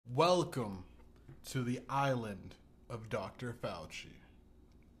Welcome to the island of Dr. Fauci.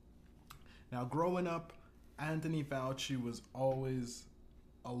 Now, growing up, Anthony Fauci was always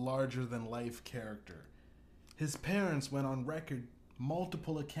a larger than life character. His parents went on record,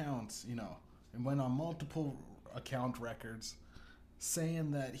 multiple accounts, and went on multiple account records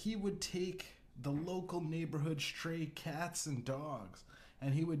saying that he would take the local neighborhood stray cats and dogs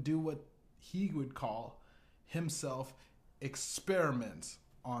and he would do what he would call himself experiments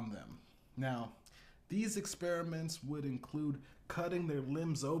on them. Now, these experiments would include cutting their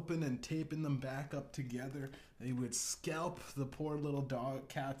limbs open and taping them back up together. They would scalp the poor little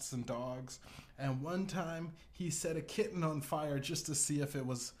cats and dogs. And one time he set a kitten on fire just to see if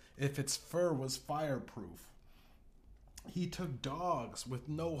its fur was fireproof. He took dogs with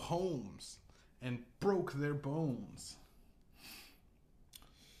no homes and broke their bones.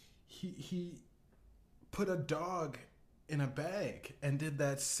 He put a dog in a bag and did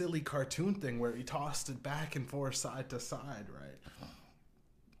that silly cartoon thing where he tossed it back and forth side to side, right?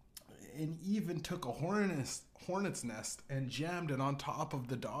 And even took a hornet's nest and jammed it on top of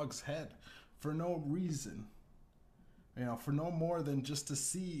the dog's head for no reason. For no more than just to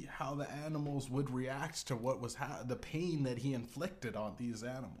see how the animals would react to what was the pain that he inflicted on these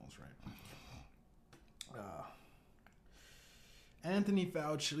animals, right? Anthony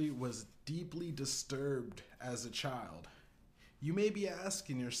Fauci was deeply disturbed as a child. You may be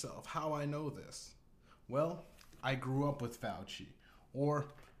asking yourself how I know this. Well, I grew up with Fauci, or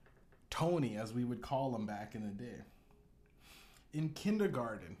Tony as we would call him back in the day. In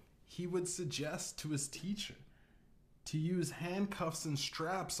kindergarten, he would suggest to his teacher to use handcuffs and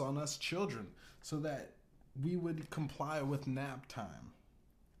straps on us children so that we would comply with nap time.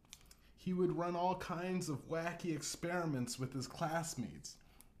 He would run all kinds of wacky experiments with his classmates.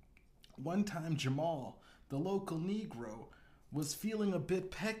 One time, Jamal, the local Negro, was feeling a bit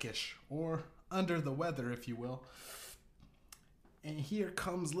peckish, or under the weather, if you will. And here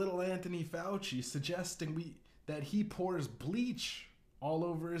comes little Anthony Fauci suggesting that he pours bleach all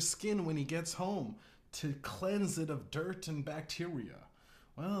over his skin when he gets home to cleanse it of dirt and bacteria.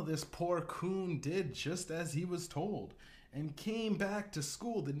 Well, this poor coon did just as he was told and came back to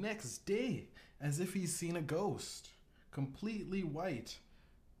school the next day as if he'd seen a ghost, completely white.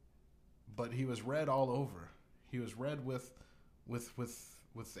 But he was red all over. He was red with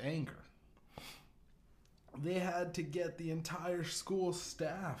anger. They had to get the entire school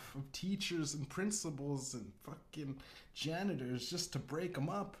staff of teachers and principals and fucking janitors just to break him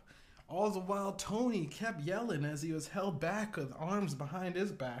up. All the while, Tony kept yelling as he was held back with arms behind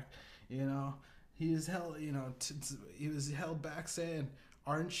his back. He was held, he was held back saying,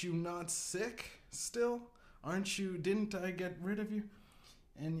 "Aren't you not sick still? Didn't I get rid of you?"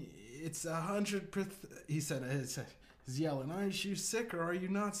 And it's 100%, he said, he's yelling, "Aren't you sick or are you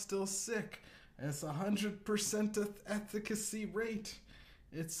not still sick?" It's 100% efficacy rate.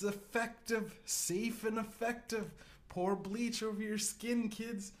 It's effective, safe and effective. Pour bleach over your skin,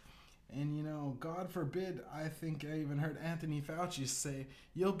 kids. And God forbid, I think I even heard Anthony Fauci say,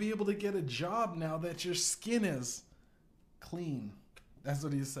 you'll be able to get a job now that your skin is clean. That's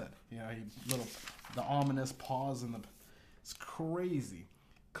what he said. The ominous pause it's crazy.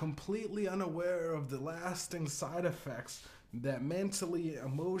 Completely unaware of the lasting side effects that mentally,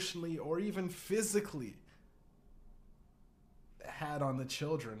 emotionally, or even physically had on the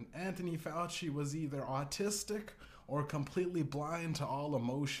children. Anthony Fauci was either autistic or completely blind to all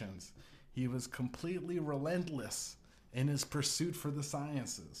emotions. He was completely relentless in his pursuit for the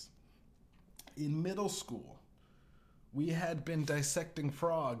sciences. In middle school, we had been dissecting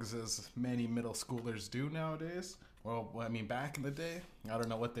frogs, as many middle schoolers do nowadays. Well, back in the day, I don't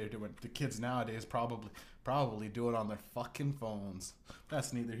know what they're doing. The kids nowadays probably do it on their fucking phones.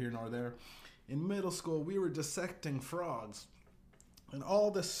 That's neither here nor there. In middle school, we were dissecting frogs. And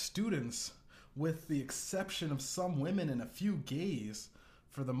all the students, with the exception of some women and a few gays,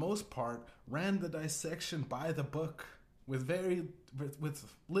 for the most part, ran the dissection by the book with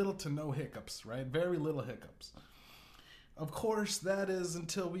little to no hiccups, right? Very little hiccups. Of course, that is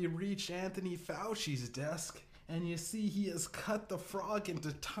until we reach Anthony Fauci's desk, and you see he has cut the frog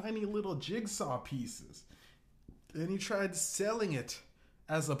into tiny little jigsaw pieces. And he tried selling it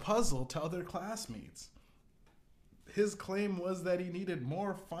as a puzzle to other classmates. His claim was that he needed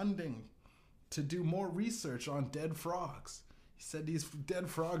more funding to do more research on dead frogs. He said these dead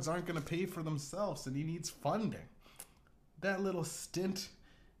frogs aren't going to pay for themselves and he needs funding. That little stint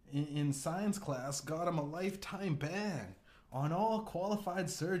in science class got him a lifetime ban on all qualified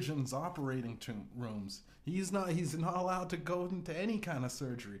surgeons' operating rooms. He's not allowed to go into any kind of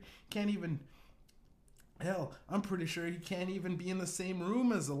surgery. Can't even Hell, I'm pretty sure he can't even be in the same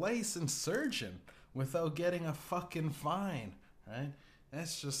room as a licensed surgeon without getting a fucking fine, right?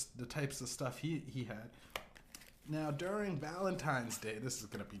 That's just the types of stuff he had. Now, during Valentine's Day, this is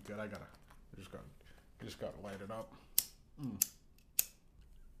gonna be good. I just gotta light it up.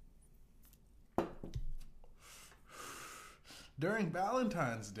 During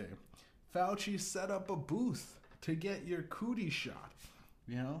Valentine's Day, Fauci set up a booth to get your cootie shot.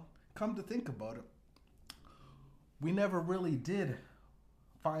 You know, come to think about it, we never really did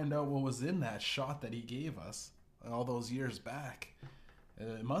find out what was in that shot that he gave us all those years back.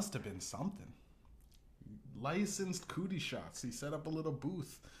 It must have been something. Licensed cootie shots. He set up a little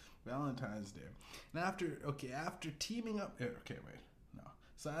booth Valentine's Day. And after teaming up, no.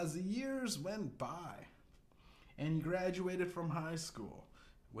 So as the years went by and he graduated from high school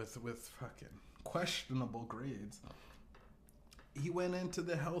with fucking questionable grades, he went into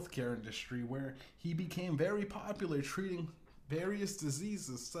the healthcare industry where he became very popular treating various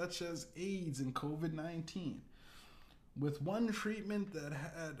diseases such as AIDS and COVID-19 with one treatment that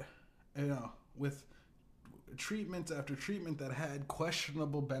had, with treatment after treatment that had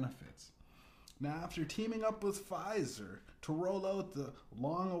questionable benefits. Now, after teaming up with Pfizer to roll out the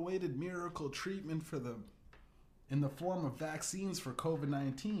long-awaited miracle treatment in the form of vaccines for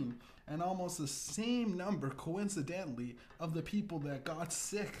COVID-19, and almost the same number, coincidentally, of the people that got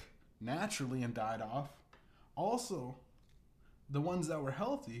sick naturally and died off, also the ones that were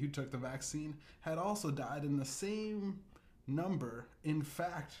healthy who took the vaccine had also died in the same number. In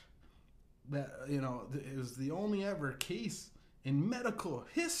fact, that it was the only ever case in medical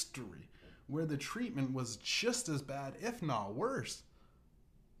history where the treatment was just as bad, if not worse,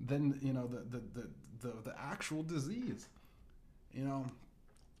 than the actual disease.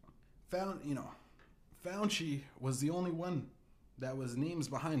 Fauci was the only one that was names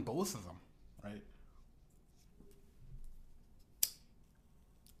behind both of them, right?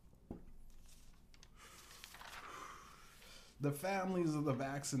 The families of the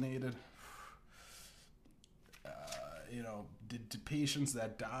vaccinated, the patients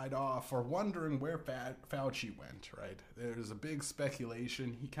that died off are wondering where Fauci went, right? There's a big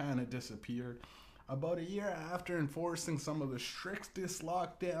speculation. He kind of disappeared. About a year after enforcing some of the strictest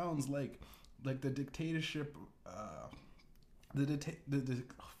lockdowns, like the dictatorship, the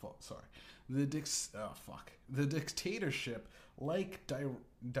dictatorship, like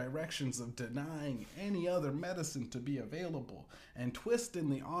directions of denying any other medicine to be available and twisting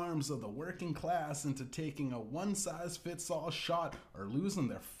the arms of the working class into taking a one-size-fits-all shot or losing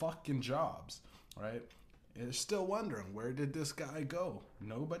their fucking jobs, right? They're still wondering, where did this guy go?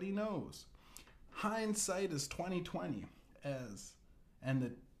 Nobody knows. Hindsight is 2020, and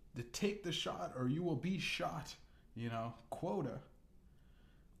the take the shot or you will be shot, quota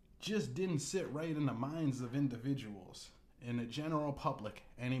just didn't sit right in the minds of individuals in the general public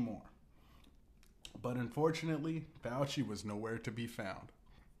anymore. But unfortunately, Fauci was nowhere to be found.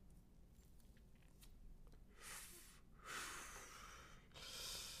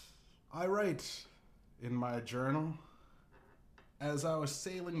 I write in my journal, as I was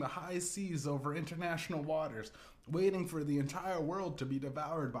sailing the high seas over international waters, waiting for the entire world to be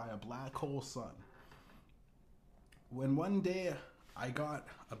devoured by a black hole sun, when one day I got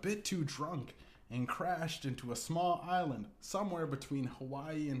a bit too drunk and crashed into a small island somewhere between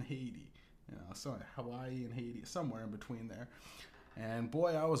Hawaii and Haiti. Hawaii and Haiti, somewhere in between there. And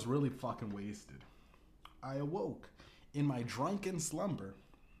boy, I was really fucking wasted. I awoke in my drunken slumber,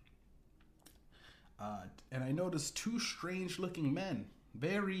 and I noticed two strange-looking men,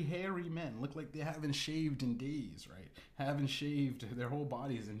 very hairy men, look like they haven't shaved in days, right? Haven't shaved their whole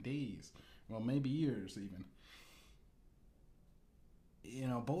bodies in days. Well, maybe years even.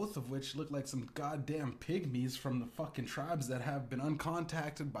 Both of which look like some goddamn pygmies from the fucking tribes that have been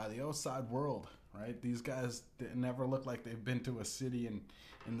uncontacted by the outside world, right? These guys never look like they've been to a city in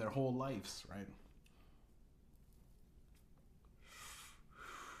their whole lives, right?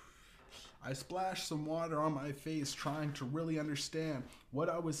 I splashed some water on my face trying to really understand what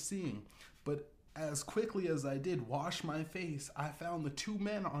I was seeing, but as quickly as I did wash my face, I found the two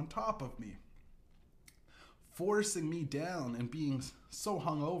men on top of me, forcing me down, and being so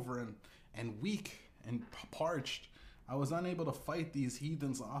hungover and weak and parched, I was unable to fight these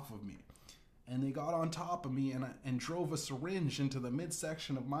heathens off of me. And they got on top of me and drove a syringe into the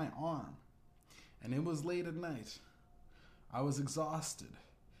midsection of my arm. And it was late at night. I was exhausted,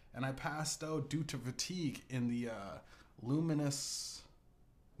 and I passed out due to fatigue in the luminous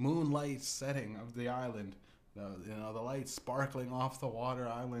moonlight setting of the island. The lights sparkling off the water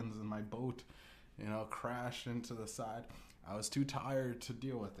islands, and my boat crashed into the side. I was too tired to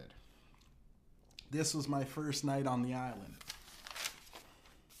deal with it. This was my first night on the island.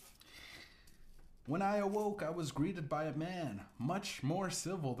 When I awoke, I was greeted by a man, much more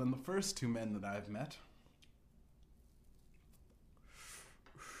civil than the first two men that I've met.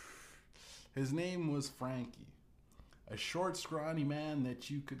 His name was Frankie. A short, scrawny man that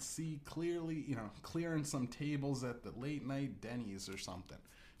you could see clearly, clearing some tables at the late night Denny's or something.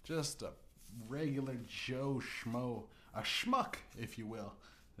 Just a regular Joe Schmo. A schmuck, if you will,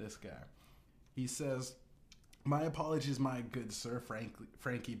 this guy. He says, "My apologies, my good sir,"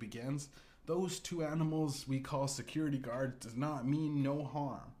 Frankie begins. "Those two animals we call security guards does not mean no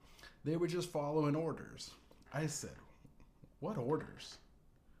harm. They were just following orders." I said, "What orders?"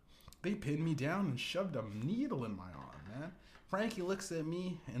 "They pinned me down and shoved a needle in my arm, man." Frankie looks at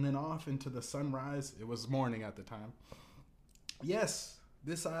me and then off into the sunrise. It was morning at the time. "Yes,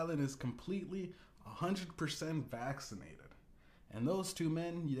 this island is completely 100% vaccinated. And those two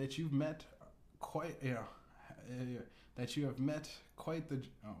men that you've met that you have met quite the...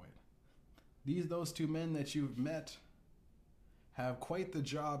 Oh, wait. Those two men that you've met have quite the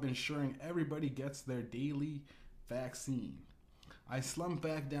job ensuring everybody gets their daily vaccine." I slumped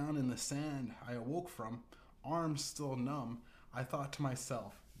back down in the sand I awoke from, arms still numb. I thought to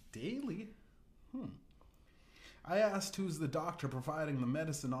myself, daily? I asked who's the doctor providing the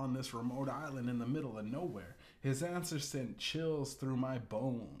medicine on this remote island in the middle of nowhere. His answer sent chills through my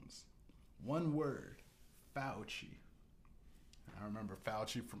bones. One word, Fauci. I remember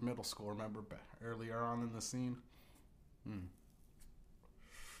Fauci from middle school, remember earlier on in the scene?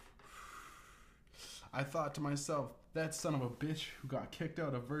 I thought to myself, that son of a bitch who got kicked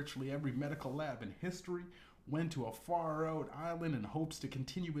out of virtually every medical lab in history went to a far-out island in hopes to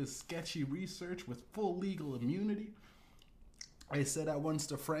continue his sketchy research with full legal immunity. I said at once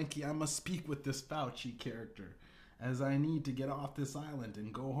to Frankie, I must speak with this Fauci character, as I need to get off this island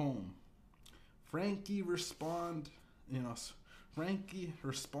and go home. Frankie responds,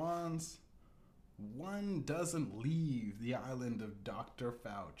 one doesn't leave the island of Dr.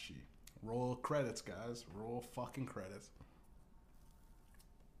 Fauci. Roll credits, guys. Roll fucking credits.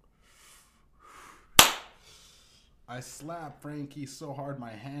 I slapped Frankie so hard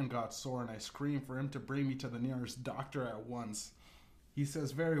my hand got sore and I screamed for him to bring me to the nearest doctor at once. He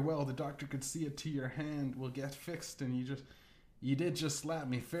says, very well, the doctor could see it to your hand will get fixed and you did just slap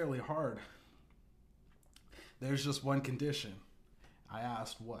me fairly hard. There's just one condition. I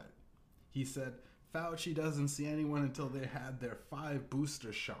asked what? He said, Fauci doesn't see anyone until they had their 5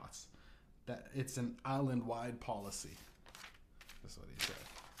 booster shots. That it's an island-wide policy. That's what he said.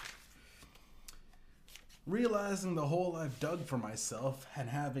 Realizing the hole I've dug for myself and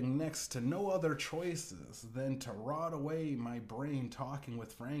having next to no other choices than to rot away my brain talking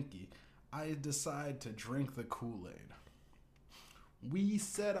with Frankie, I decide to drink the Kool-Aid. We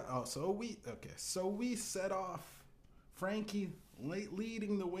set off. Frankie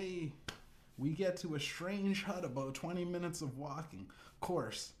leading the way. We get to a strange hut about 20 minutes of walking. Of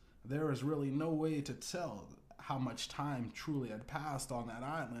course, there was really no way to tell how much time truly had passed on that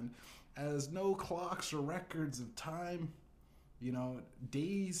island, as no clocks or records of time,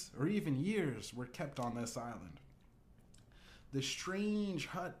 days or even years were kept on this island. The strange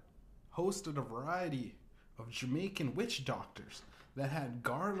hut hosted a variety of Jamaican witch doctors that had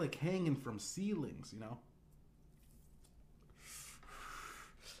garlic hanging from ceilings,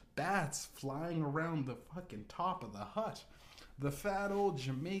 Bats flying around the fucking top of the hut. The fat old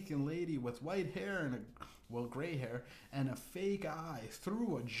Jamaican lady with white hair and gray hair and a fake eye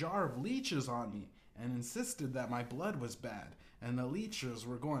threw a jar of leeches on me and insisted that my blood was bad and the leeches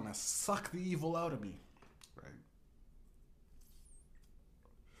were going to suck the evil out of me. Right.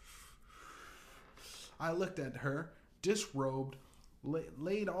 I looked at her, disrobed,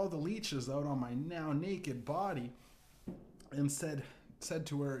 laid all the leeches out on my now naked body and said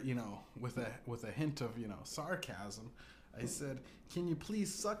to her, with a hint of, sarcasm, I said, can you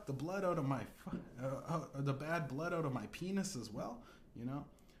please suck the blood out of the bad blood out of my penis as well?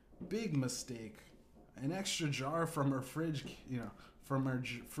 Big mistake. An extra jar from her fridge, from her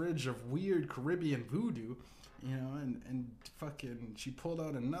fridge of weird Caribbean voodoo, and fucking, she pulled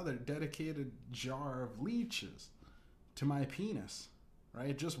out another dedicated jar of leeches to my penis,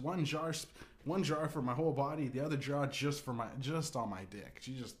 right? Just one jar for my whole body, the other jar just on my dick.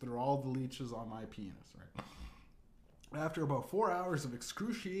 She just threw all the leeches on my penis, right? After about 4 hours of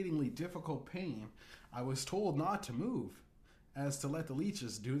excruciatingly difficult pain, I was told not to move, as to let the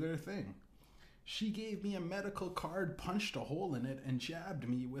leeches do their thing. She gave me a medical card, punched a hole in it, and jabbed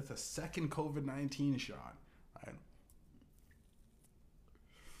me with a second COVID-19 shot. Right?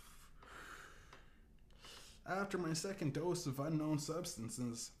 After my second dose of unknown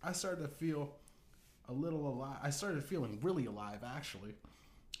substances, I started to feel a little alive. I started feeling really alive, actually.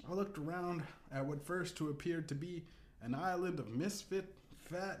 I looked around at what first to appeared to be an island of misfit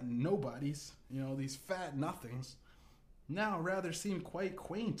fat nobodies, these fat nothings, now rather seemed quite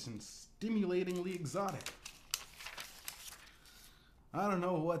quaint and stimulatingly exotic. I don't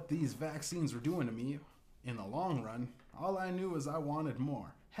know what these vaccines were doing to me in the long run. All I knew is I wanted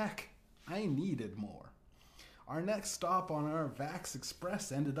more. Heck, I needed more. Our next stop on our Vax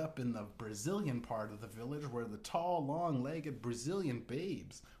Express ended up in the Brazilian part of the village where the tall, long-legged Brazilian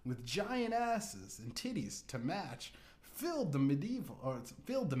babes with giant asses and titties to match filled the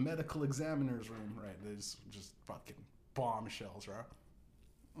medical examiner's room. Right, there's just fucking bombshells, right?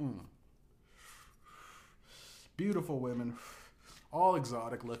 Beautiful women, all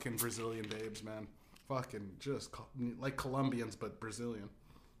exotic looking Brazilian babes, man. Fucking just like Colombians but Brazilian.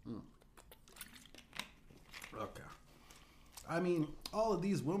 Okay. I mean, all of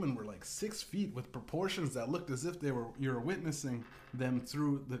these women were like 6 feet with proportions that looked as if you were witnessing them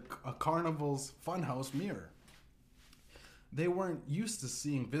through a carnival's funhouse mirror. They weren't used to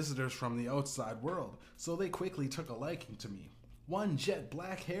seeing visitors from the outside world, so they quickly took a liking to me. One jet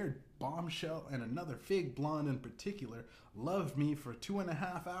black-haired bombshell and another fig blonde in particular loved me for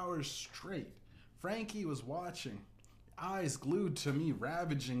 2.5 hours straight. Frankie was watching, eyes glued to me,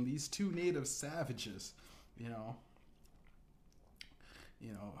 ravaging these two native savages.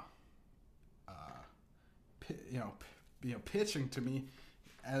 Pitching to me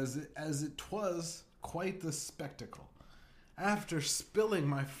as it was quite the spectacle. After spilling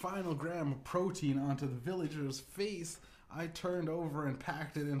my final gram of protein onto the villager's face, I turned over and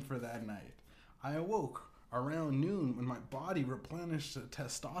packed it in for that night. I awoke around noon when my body replenished the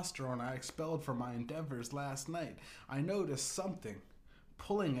testosterone I expelled from my endeavors last night. I noticed something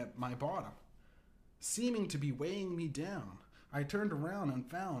pulling at my bottom, seeming to be weighing me down. I turned around and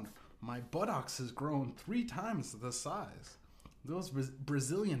found my buttocks has grown 3 times the size. Those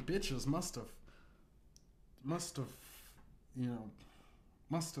Brazilian bitches must have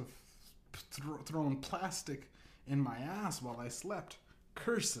thrown plastic in my ass while I slept.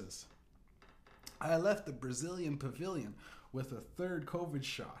 Curses. I left the Brazilian pavilion with a 3rd COVID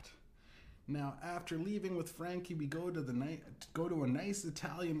shot. Now, after leaving with Frankie, we go to a nice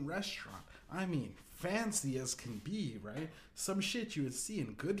Italian restaurant. I mean, fancy as can be, right? Some shit you would see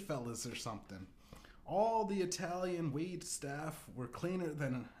in Goodfellas or something. All the Italian wait staff were cleaner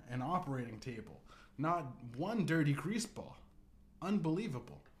than an operating table. Not one dirty greaseball.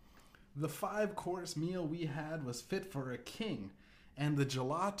 Unbelievable. The 5-course meal we had was fit for a king, and the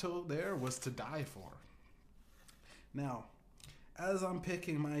gelato there was to die for. Now, as I'm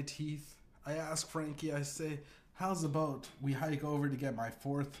picking my teeth, I ask Frankie, I say, how's about we hike over to get my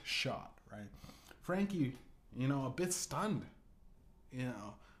 4th shot, right? Frankie, a bit stunned,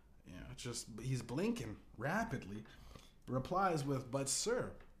 just he's blinking rapidly, replies with, but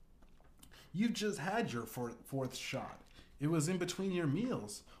sir, you've just had your 4th shot. It was in between your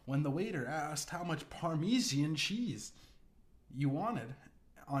meals when the waiter asked how much Parmesan cheese you wanted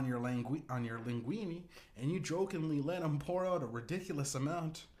on your linguine, and you jokingly let him pour out a ridiculous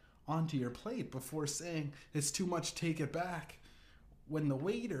amount onto your plate before saying, it's too much, take it back. When the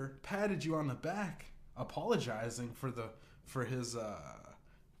waiter patted you on the back, apologizing for his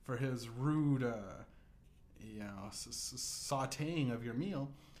rude sautéing of your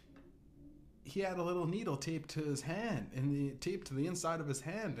meal, he had a little needle taped to his hand, and taped to the inside of his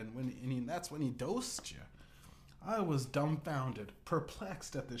hand, and that's when he dosed you. I was dumbfounded,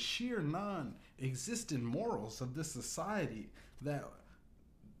 perplexed at the sheer non-existent morals of this society, that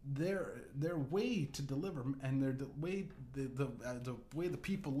their way to deliver and the way the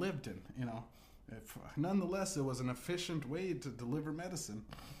people lived in, nonetheless, it was an efficient way to deliver medicine.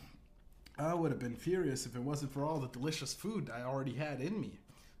 I would have been furious if it wasn't for all the delicious food I already had in me.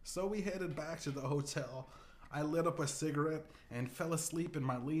 So we headed back to the hotel. I lit up a cigarette and fell asleep in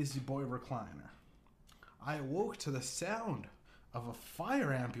my lazy boy recliner. I awoke to the sound of a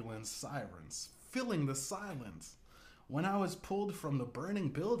fire ambulance sirens filling the silence. When I was pulled from the burning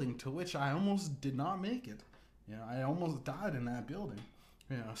building to which I almost did not make it, I almost died in that building,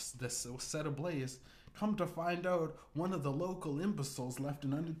 this was set ablaze. Come to find out, one of the local imbeciles left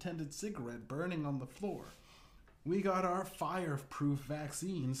an unattended cigarette burning on the floor. We got our fireproof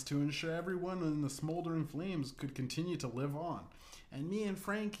vaccines to ensure everyone in the smoldering flames could continue to live on. And me and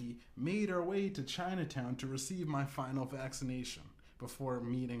Frankie made our way to Chinatown to receive my final vaccination before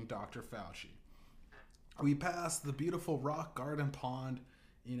meeting Dr. Fauci. We passed the beautiful rock garden pond,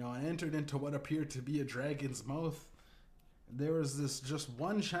 and entered into what appeared to be a dragon's mouth. There was just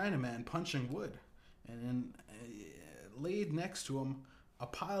one Chinaman punching wood, and laid next to him a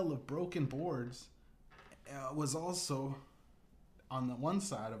pile of broken boards was also on the one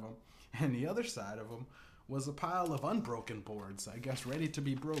side of him, and the other side of him was a pile of unbroken boards, I guess, ready to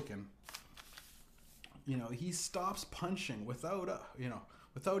be broken. He stops punching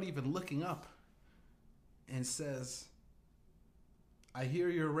without even looking up, and says, "I hear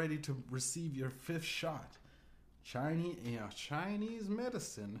you're ready to receive your 5th shot. Chinese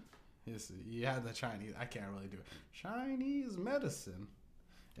medicine is." You had the Chinese. I can't really do it. Chinese medicine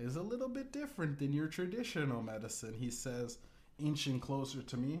is a little bit different than your traditional medicine, he says, inching closer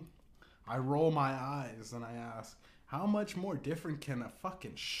to me. I roll my eyes and I ask, how much more different can a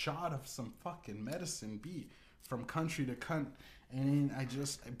fucking shot of some fucking medicine be from country to country? And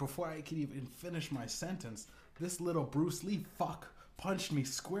before I could even finish my sentence, this little Bruce Lee fuck punched me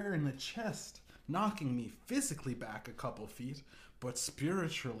square in the chest, knocking me physically back a couple feet, but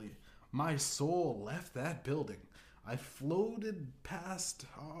spiritually, my soul left that building. I floated past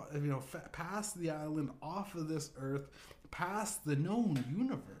the island, off of this earth, past the known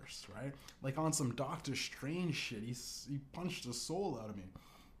universe, right? Like on some Doctor Strange shit. He punched the soul out of me.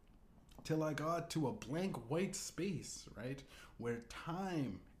 Till I got to a blank white space, right? Where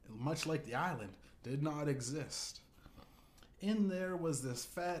time, much like the island, did not exist. In there was this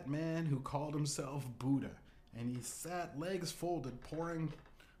fat man who called himself Buddha. And he sat legs folded, pouring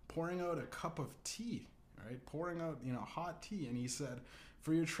out a cup of tea, right? Pouring out, hot tea. And he said,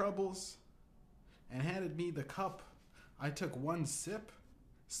 "For your troubles," and handed me the cup. I took one sip,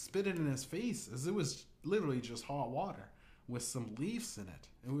 spit it in his face, as it was literally just hot water with some leaves in it.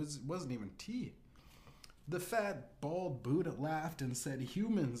 It wasn't even tea. The fat, bald Buddha laughed and said,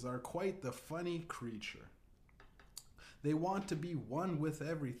 "Humans are quite the funny creature. They want to be one with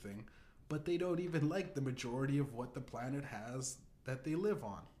everything, but they don't even like the majority of what the planet has that they live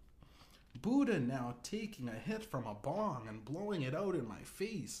on." Buddha, now taking a hit from a bong and blowing it out in my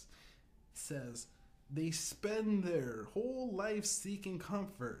face, says, "They spend their whole life seeking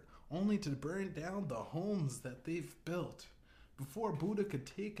comfort, only to burn down the homes that they've built." Before Buddha could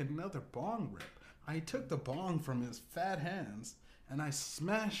take another bong rip, I took the bong from his fat hands and I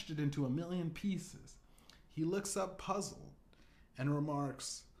smashed it into a million pieces. He looks up puzzled and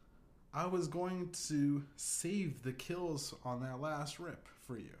remarks, "I was going to save the kills on that last rip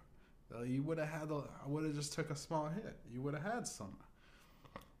for you. You would have I would have just took a small hit. You would have had some."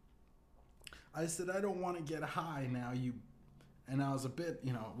 I said, "I don't want to get high now, you," and I was a bit,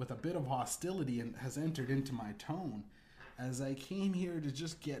 with a bit of hostility and has entered into my tone, as I came here to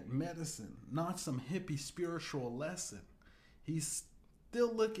just get medicine, not some hippie spiritual lesson. He's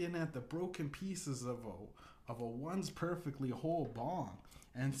still looking at the broken pieces of a once perfectly whole bong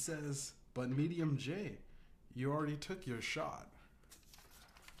and says, "But medium J, you already took your shot."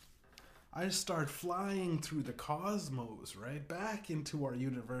 I start flying through the cosmos, right? Back into our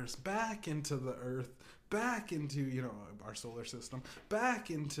universe, back into the Earth, back into, our solar system, back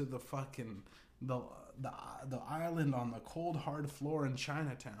into the fucking, the island on the cold, hard floor in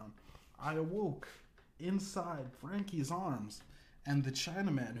Chinatown. I awoke inside Frankie's arms, and the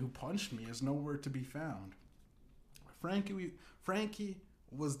Chinaman who punched me is nowhere to be found. Frankie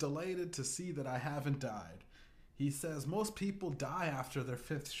was delighted to see that I haven't died. He says most people die after their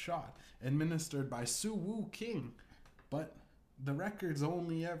 5th shot, administered by Su Wu King, but the records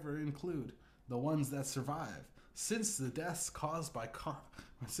only ever include the ones that survive, since the deaths caused by a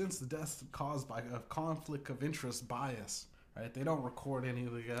conflict of interest bias. Right? They don't record any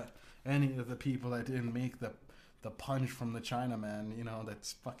of the people that didn't make the punch from the Chinaman,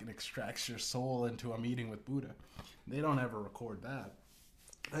 that fucking extracts your soul into a meeting with Buddha. They don't ever record that.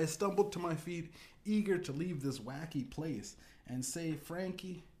 I stumbled to my feet, eager to leave this wacky place, and say,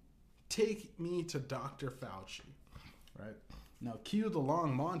 "Frankie, take me to Dr. Fauci." Right? Now, cue the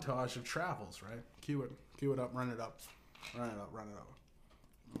long montage of travels, right? Cue it up, run it up.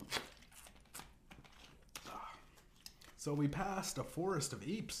 So we passed a forest of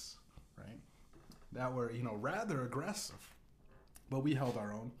apes, right? That were, rather aggressive. But we held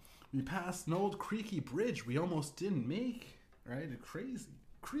our own. We passed an old creaky bridge we almost didn't make, right? A crazy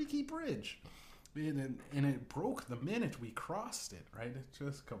creaky bridge. And it broke the minute we crossed it, right? It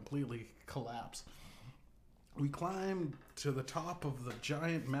just completely collapsed. We climbed to the top of the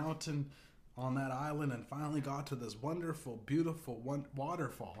giant mountain on that island and finally got to this wonderful, beautiful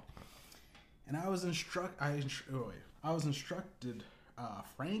waterfall. And I was instructed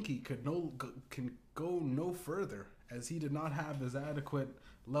Frankie can go no further, as he did not have his adequate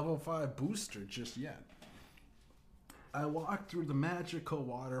level 5 booster just yet. I walked through the magical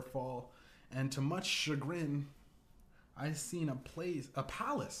waterfall, and to much chagrin, I seen a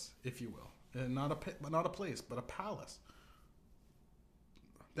palace, if you will. Not a place, but a palace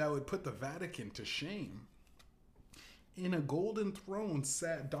that would put the Vatican to shame. In a golden throne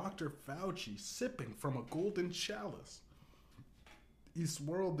sat Dr. Fauci, sipping from a golden chalice. He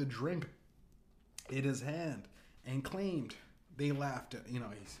swirled the drink in his hand and claimed, they laughed at,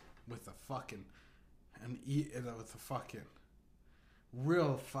 he's with a fucking, with a fucking,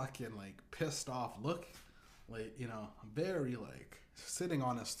 real fucking, like, pissed off look, like, very, like, sitting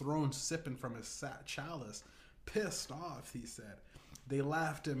on his throne, sipping from his chalice, pissed off, he said. They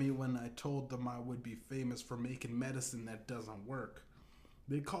laughed at me when I told them I would be famous for making medicine that doesn't work.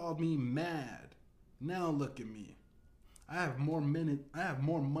 They called me mad. Now look at me. I have more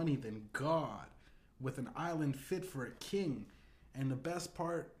money than God, with an island fit for a king. And the best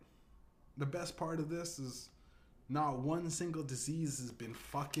part of this is not one single disease has been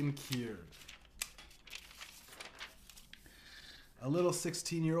fucking cured. A little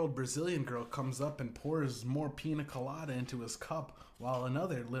 16-year-old Brazilian girl comes up and pours more pina colada into his cup, while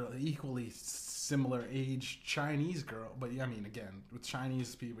another little equally similar age Chinese girl, but I mean, again, with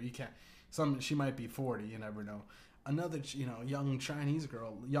Chinese people, you can't, she might be 40, you never know. Another, young Chinese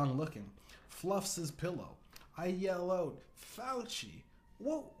girl, young looking, fluffs his pillow. I yell out, Fauci,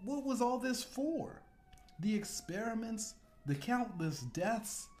 what was all this for? The experiments, the countless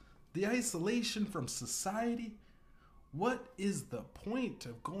deaths, the isolation from society? What is the point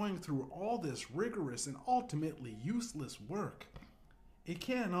of going through all this rigorous and ultimately useless work? It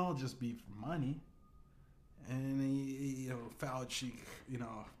can't all just be for money. And Fauci,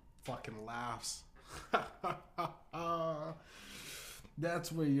 fucking laughs.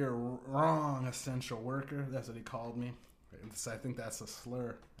 That's where you're wrong, essential worker. That's what he called me. I think that's a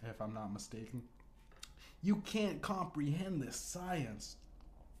slur, if I'm not mistaken. You can't comprehend this science.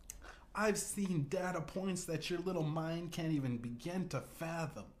 I've seen data points that your little mind can't even begin to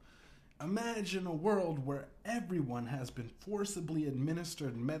fathom. Imagine a world where everyone has been forcibly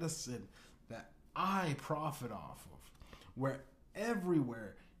administered medicine that I profit off of. Where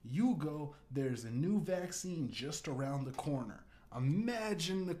everywhere you go, there's a new vaccine just around the corner.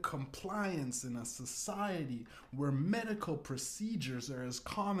 Imagine the compliance in a society where medical procedures are as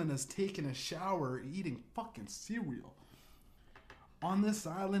common as taking a shower or eating fucking cereal. On this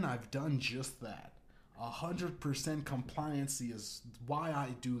island, I've done just that. 100% compliancy is why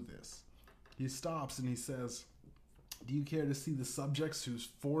I do this. He stops and he says, do you care to see the subjects the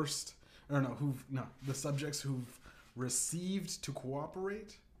subjects who've received to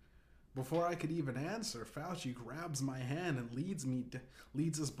cooperate? Before I could even answer, Fauci grabs my hand and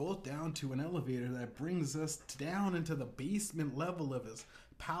leads us both down to an elevator that brings us down into the basement level of his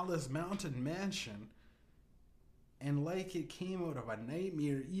Palace Mountain mansion. And like it came out of a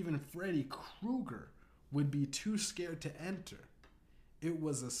nightmare, even Freddy Krueger would be too scared to enter. It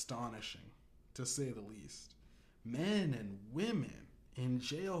was astonishing, to say the least. Men and women in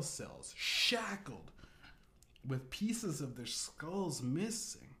jail cells, shackled, with pieces of their skulls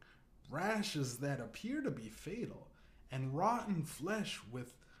missing, rashes that appear to be fatal, and rotten flesh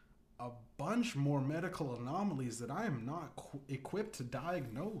with a bunch more medical anomalies that I am not equipped to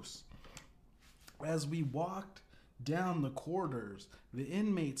diagnose. As we walked down the corridors, the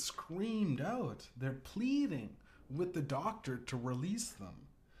inmates screamed out. They're pleading with the doctor to release them.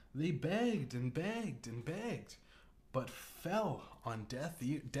 They begged and begged and begged, but fell on deaf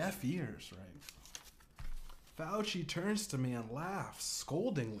ears, right? Fauci turns to me and laughs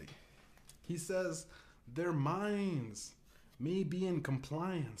scoldingly. He says their minds may be in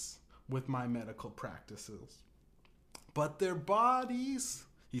compliance with my medical practices, but their bodies,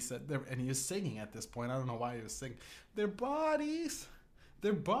 he said, and he was singing at this point. I don't know why he was singing. Their bodies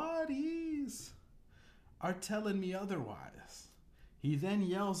are telling me otherwise. He then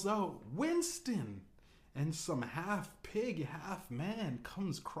yells out, Winston! And some half pig, half man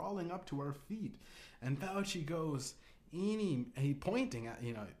comes crawling up to our feet. And Fauci goes, pointing at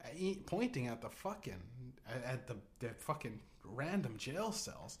the fucking random jail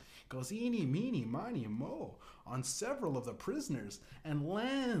cells, goes eeny, meeny, miny, mo on several of the prisoners and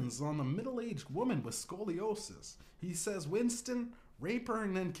lands on a middle-aged woman with scoliosis. He says, Winston, rape her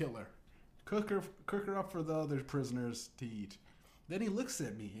and then kill her. Cook her up for the other prisoners to eat. Then he looks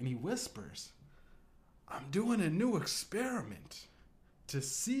at me and he whispers, I'm doing a new experiment to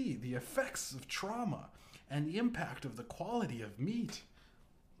see the effects of trauma and the impact of the quality of meat.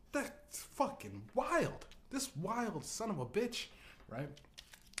 That's fucking wild. This wild son of a bitch, right?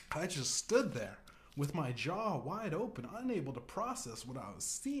 I just stood there with my jaw wide open, unable to process what I was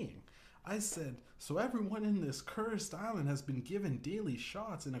seeing. I said, so everyone in this cursed island has been given daily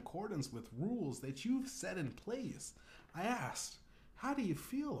shots in accordance with rules that you've set in place. I asked, how do you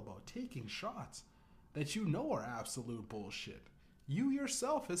feel about taking shots that you know are absolute bullshit? You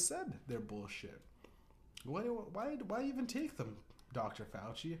yourself has said they're bullshit. Why even take them, Dr.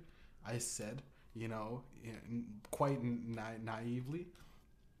 Fauci? I said, quite naively.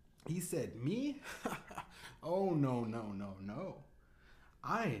 He said, me? Oh, no, no, no, no.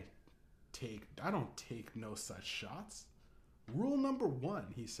 I don't take no such shots. Rule number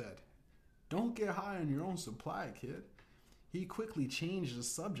 1, he said, don't get high on your own supply, kid. He quickly changed the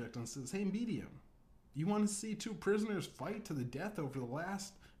subject and says, hey, medium, you want to see 2 prisoners fight to the death over the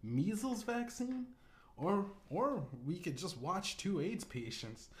last measles vaccine? Or we could just watch 2 AIDS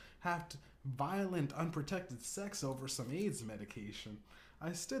patients have violent, unprotected sex over some AIDS medication.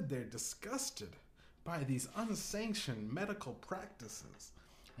 I stood there disgusted by these unsanctioned medical practices.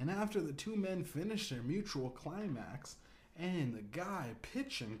 And after the 2 men finished their mutual climax, and the guy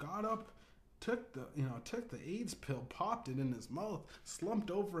pitching got up, took the AIDS pill, popped it in his mouth, slumped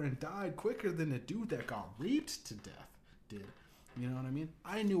over and died quicker than a dude that got raped to death did. You know what I mean?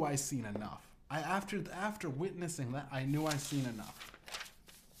 I knew I seen enough. After witnessing that, I knew I seen enough.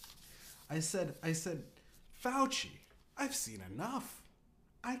 I said, Fauci, I've seen enough.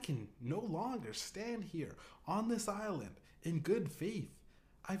 I can no longer stand here on this island in good faith.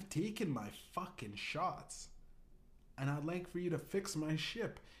 I've taken my fucking shots. And I'd like for you to fix my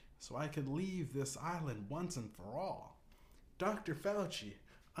ship so I could leave this island once and for all. Dr. Fauci,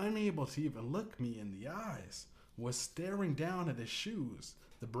 unable to even look me in the eyes, was staring down at his shoes,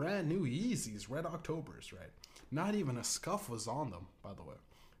 the brand new Yeezys, Red Octobers, right? Not even a scuff was on them, by the way.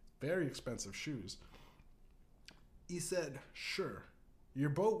 Very expensive shoes. He said, sure, your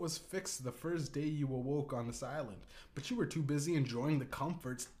boat was fixed the first day you awoke on this island, but you were too busy enjoying the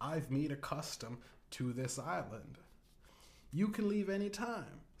comforts I've made accustomed to this island. You can leave any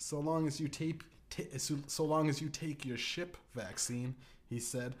time, so long as you take your ship vaccine, he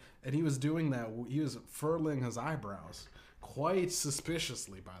said. And he was doing that. He was furling his eyebrows, quite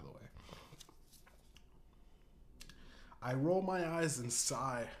suspiciously, by the way. I roll my eyes and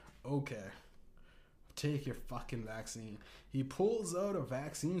sigh. Okay, take your fucking vaccine. He pulls out a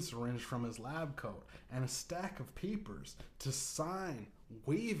vaccine syringe from his lab coat and a stack of papers to sign,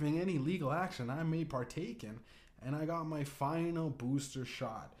 waiving any legal action I may partake in. And I got my final booster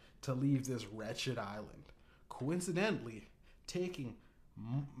shot to leave this wretched island. Coincidentally, taking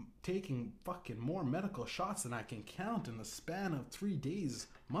fucking more medical shots than I can count in the span of 3 days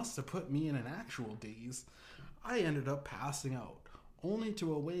must have put me in an actual daze. I ended up passing out, only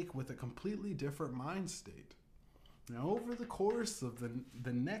to awake with a completely different mind state. Now, over the course of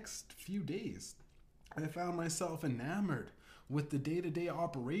the next few days, I found myself enamored with the day-to-day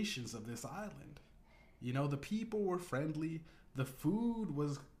operations of this island. The people were friendly, the food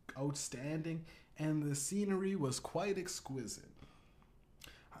was outstanding, and the scenery was quite exquisite.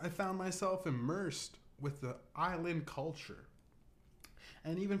 I found myself immersed with the island culture,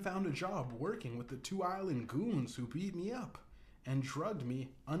 and even found a job working with the 2 island goons who beat me up and drugged me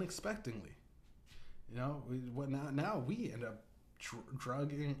unexpectedly. Now we end up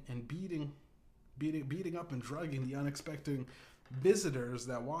drugging and beating up and drugging the unexpected visitors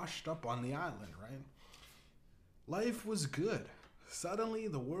that washed up on the island, right? Life was good. Suddenly,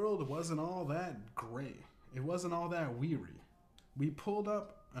 the world wasn't all that gray. It wasn't all that weary.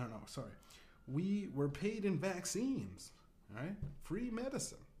 We were paid in vaccines, right? Free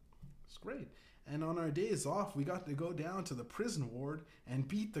medicine. It's great. And on our days off, we got to go down to the prison ward and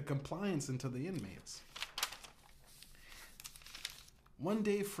beat the compliance into the inmates. One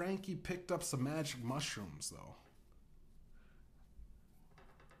day, Frankie picked up some magic mushrooms, though.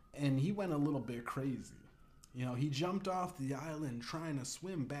 And he went a little bit crazy. He jumped off the island trying to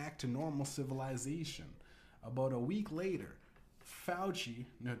swim back to normal civilization. About a week later,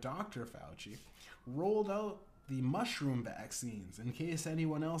 Dr. Fauci, rolled out the mushroom vaccines in case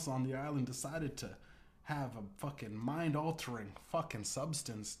anyone else on the island decided to have a fucking mind-altering fucking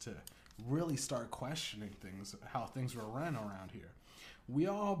substance to really start questioning how things were run around here. We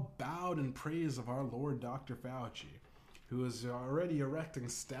all bowed in praise of our Lord Dr. Fauci, who is already erecting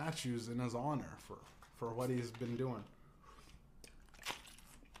statues in his honor for what he's been doing.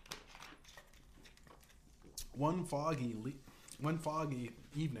 One foggy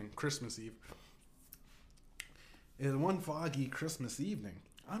evening, Christmas Eve. One foggy Christmas evening,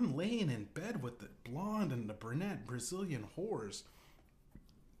 I'm laying in bed with the blonde and the brunette Brazilian whores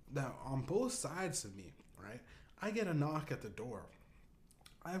that on both sides of me, right? I get a knock at the door.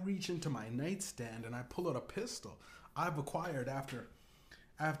 I reach into my nightstand and I pull out a pistol I've acquired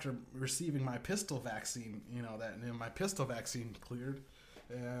after receiving my pistol vaccine. My pistol vaccine cleared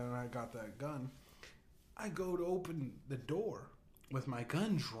and I got that gun. I go to open the door with my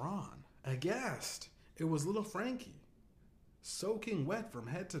gun drawn, aghast. It was little Frankie. soaking wet from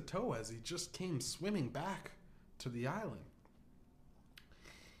head to toe as he just came swimming back to the island.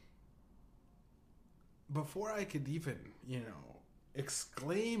 Before I could even,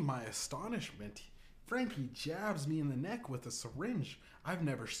 exclaim my astonishment, Frankie jabs me in the neck with a syringe I've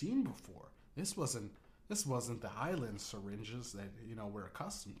never seen before. This wasn't the island syringes that, we're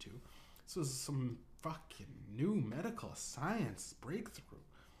accustomed to. This was some fucking new medical science breakthrough.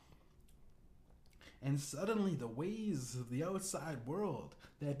 And suddenly the ways of the outside world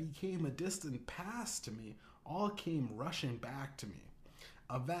that became a distant past to me all came rushing back to me.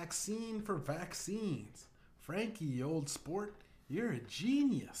 A vaccine for vaccines. Frankie, you old sport, you're a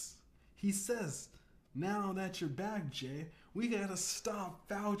genius. He says, now that you're back, Jay, we gotta stop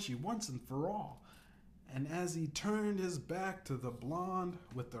Fauci once and for all. And as he turned his back to the blonde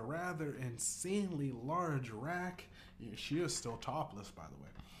with the rather insanely large rack, she is still topless, by the way,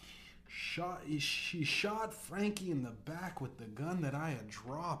 she shot Frankie in the back with the gun that I had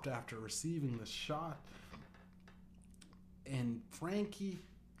dropped after receiving the shot. And Frankie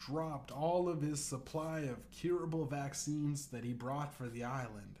dropped all of his supply of curable vaccines that he brought for the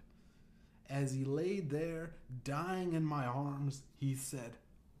island. As he laid there, dying in my arms, he said,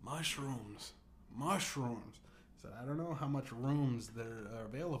 mushrooms. Mushrooms. I said, I don't know how much rooms there are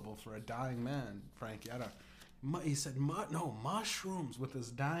available for a dying man, Frankie. He said, no, mushrooms, with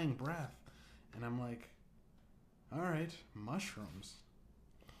his dying breath. And I'm like, all right, mushrooms.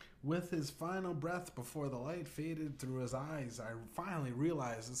 With his final breath before the light faded through his eyes, I finally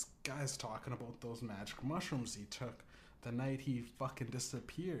realized this guy's talking about those magic mushrooms he took the night he fucking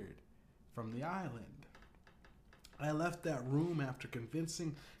disappeared from the island. I left that room after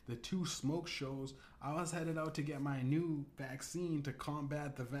convincing the two smoke shows I was headed out to get my new vaccine to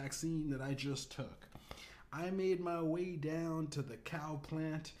combat the vaccine that I just took. I made my way down to the cow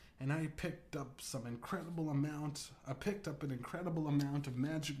plant and I picked up an incredible amount of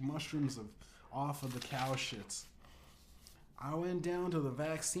magic mushrooms off of the cow shits. I went down to the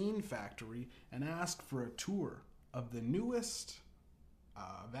vaccine factory and asked for a tour of the newest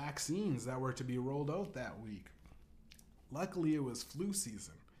vaccines that were to be rolled out that week. Luckily, it was flu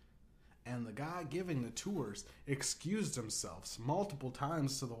season, and the guy giving the tours excused himself multiple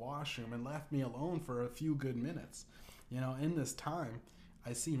times to the washroom and left me alone for a few good minutes. In this time,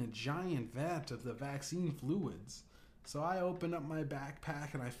 I seen a giant vat of the vaccine fluids. So I opened up my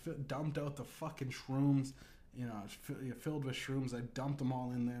backpack and I dumped out the fucking shrooms, filled with shrooms. I dumped them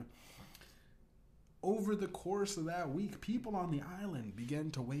all in there. Over the course of that week, people on the island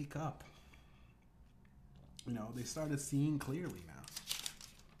began to wake up. They started seeing clearly now.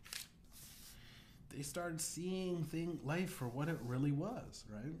 They started seeing life for what it really was,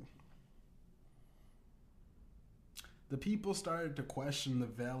 right? The people started to question the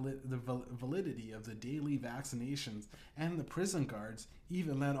validity of the daily vaccinations, and the prison guards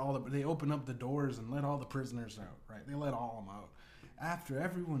even they opened up the doors and let all the prisoners out, right? They let all of them out. After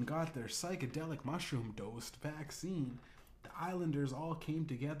everyone got their psychedelic mushroom-dosed vaccine, the islanders all came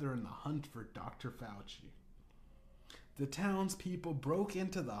together in the hunt for Dr. Fauci. The townspeople broke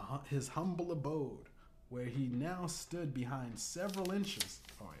into his humble abode, where he now stood behind several inches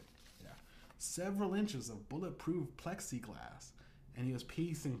of bulletproof plexiglass, and he was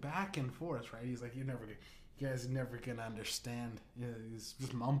pacing back and forth, right? He's like, you guys are never gonna understand. He's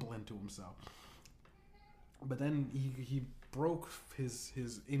just mumbling to himself. But then he broke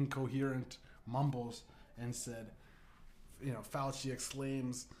his incoherent mumbles and said, Fauci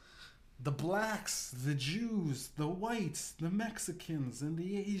exclaims, the blacks, the Jews, the whites, the Mexicans, and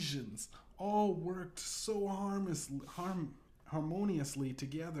the Asians all worked so harmoniously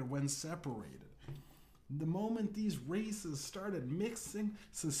together when separated. The moment these races started mixing,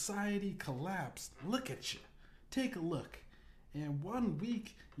 society collapsed. Look at you. Take a look. In 1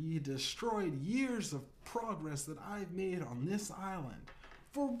 week, you destroyed years of progress that I've made on this island.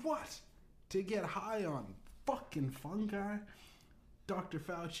 For what? To get high on fucking fungi? Dr.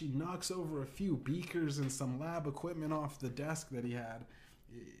 Fauci knocks over a few beakers and some lab equipment off the desk that he had.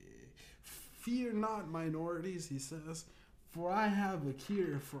 Fear not, minorities, he says, for I have a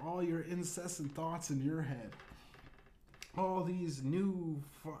cure for all your incessant thoughts in your head. All these new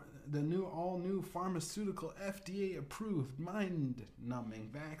pharmaceutical FDA-approved mind-numbing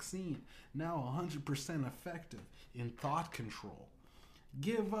vaccine, now 100% effective in thought control.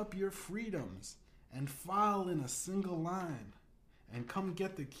 Give up your freedoms and file in a single line, and come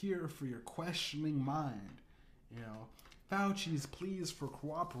get the cure for your questioning mind. Fauci's pleas for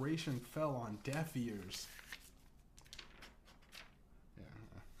cooperation fell on deaf ears.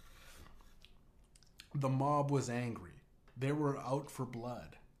 The mob was angry. They were out for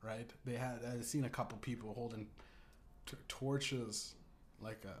blood, right? I had seen a couple people holding torches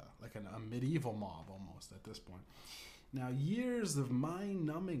like a medieval mob almost at this point. Now, years of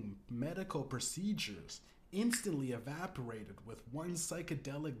mind-numbing medical procedures instantly evaporated with one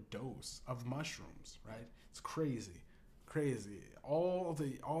psychedelic dose of mushrooms, right? It's crazy. Crazy. All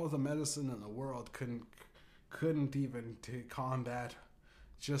the medicine in the world couldn't even combat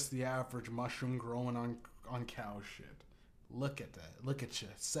just the average mushroom growing on cow shit. Look at that. Look at you.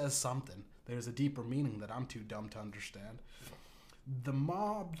 It says something. There's a deeper meaning that I'm too dumb to understand. The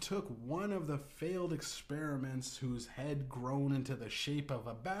mob took one of the failed experiments whose head grown into the shape of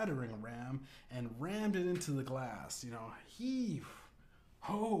a battering ram and rammed it into the glass. Heave,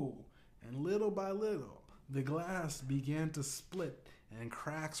 ho, and little by little, the glass began to split and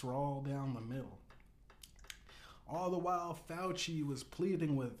cracks were all down the middle. All the while, Fauci was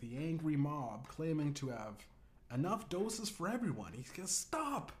pleading with the angry mob, claiming to have enough doses for everyone. He goes,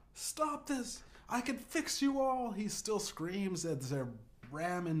 stop this. I can fix you all. He still screams as they're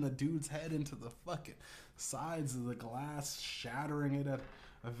ramming the dude's head into the fucking sides of the glass, shattering it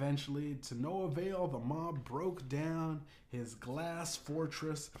eventually. To no avail, the mob broke down his glass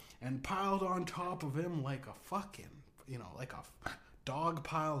fortress and piled on top of him like a fucking, like a dog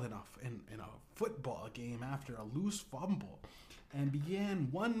pile in a football game after a loose fumble, and began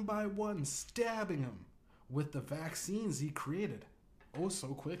one by one stabbing him with the vaccines he created oh so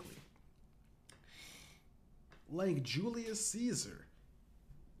quickly. Like Julius Caesar,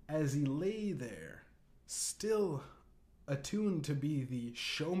 as he lay there, still attuned to be the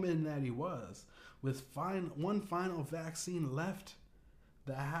showman that he was, with one final vaccine left,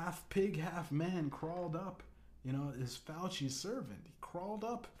 the half pig, half man crawled up, is Fauci's servant. He crawled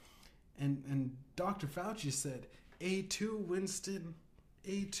up, and Dr. Fauci said, A2, Winston,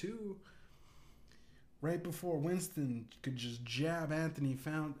 A2. Right before Winston could just jab Anthony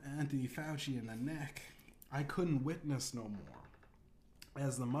Fauci in the neck, I couldn't witness no more.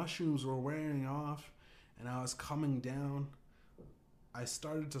 As the mushrooms were wearing off and I was coming down, I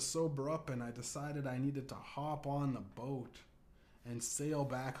started to sober up and I decided I needed to hop on the boat and sail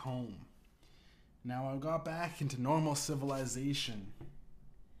back home. Now I got back into normal civilization.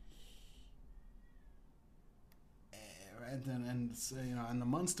 And in the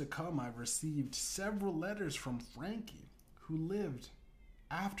months to come, I've received several letters from Frankie, who lived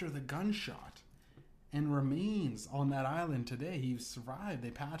after the gunshot and remains on that island today. He survived.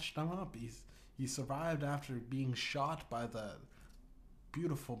 They patched him up. He survived after being shot by the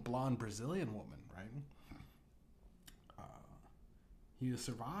beautiful blonde Brazilian woman, right? He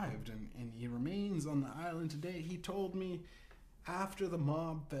survived, and he remains on the island today. He told me after the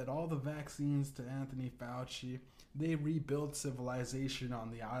mob fed all the vaccines to Anthony Fauci, they rebuilt civilization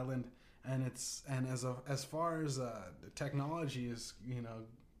on the island, and as far as technology is,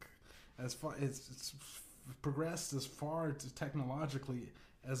 it's progressed as far technologically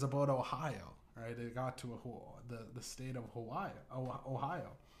as about Ohio, right? It got to the state of Ohio.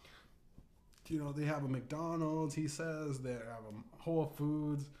 They have a McDonald's, he says, they have a Whole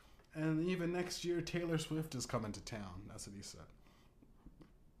Foods, and even next year Taylor Swift is coming to town. That's what he said.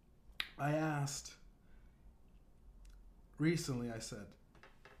 I asked recently, I said,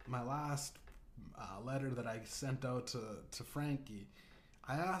 my last letter that I sent out to Frankie,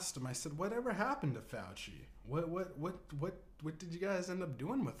 I asked him, I said, whatever happened to Fauci? What did you guys end up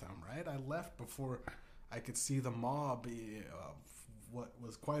doing with him, right? I left before I could see the mob what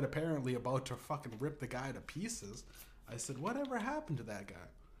was quite apparently about to fucking rip the guy to pieces. I said, whatever happened to that guy?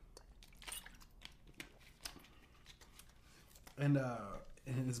 And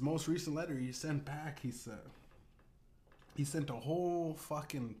in his most recent letter he sent back, he said, he sent a whole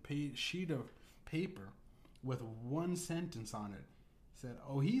fucking sheet of paper with one sentence on it. He said,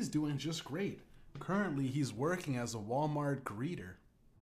 oh, he's doing just great. Currently, he's working as a Walmart greeter.